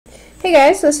Hey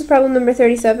guys, so this is problem number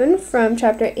 37 from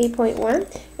chapter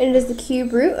 8.1, and it is the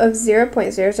cube root of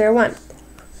 0.001.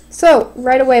 So,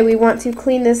 right away we want to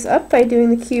clean this up by doing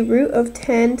the cube root of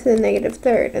 10 to the negative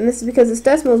third, and this is because this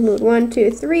decimal is moved 1, 2,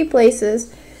 3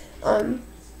 places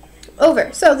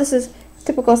over. So this is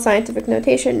typical scientific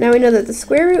notation. Now we know that the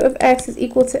square root of x is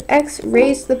equal to x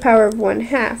raised to the power of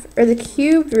 1/2, or the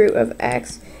cubed root of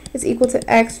x is equal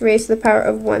to x raised to the power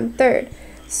of 1/3.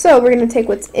 So we're going to take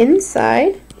what's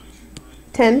inside,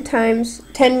 10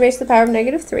 raised to the power of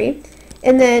negative 3,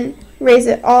 and then raise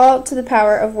it all to the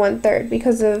power of 1/3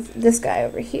 because of this guy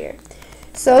over here.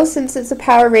 So since it's a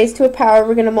power raised to a power,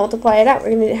 we're going to multiply it out.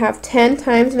 We're going to have 10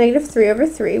 times negative 3 over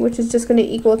 3, which is just going to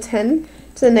equal 10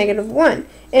 to the negative 1.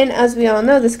 And as we all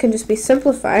know, this can just be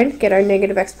simplified, get our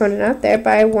negative exponent out there,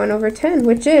 by 1 over 10,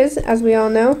 which is, as we all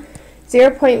know,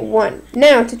 0.1.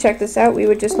 Now, to check this out, we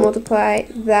would just multiply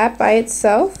that by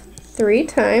itself 3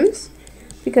 times,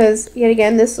 because, yet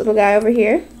again, this little guy over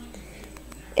here,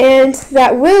 and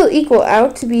that will equal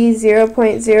out to be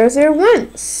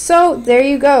 0.001. So, there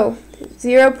you go.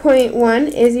 0.1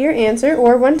 is your answer,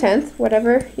 or 1/10,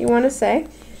 whatever you want to say.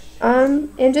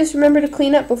 And just remember to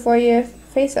clean up before you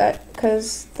face that,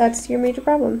 because that's your major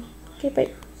problem. Okay, bye.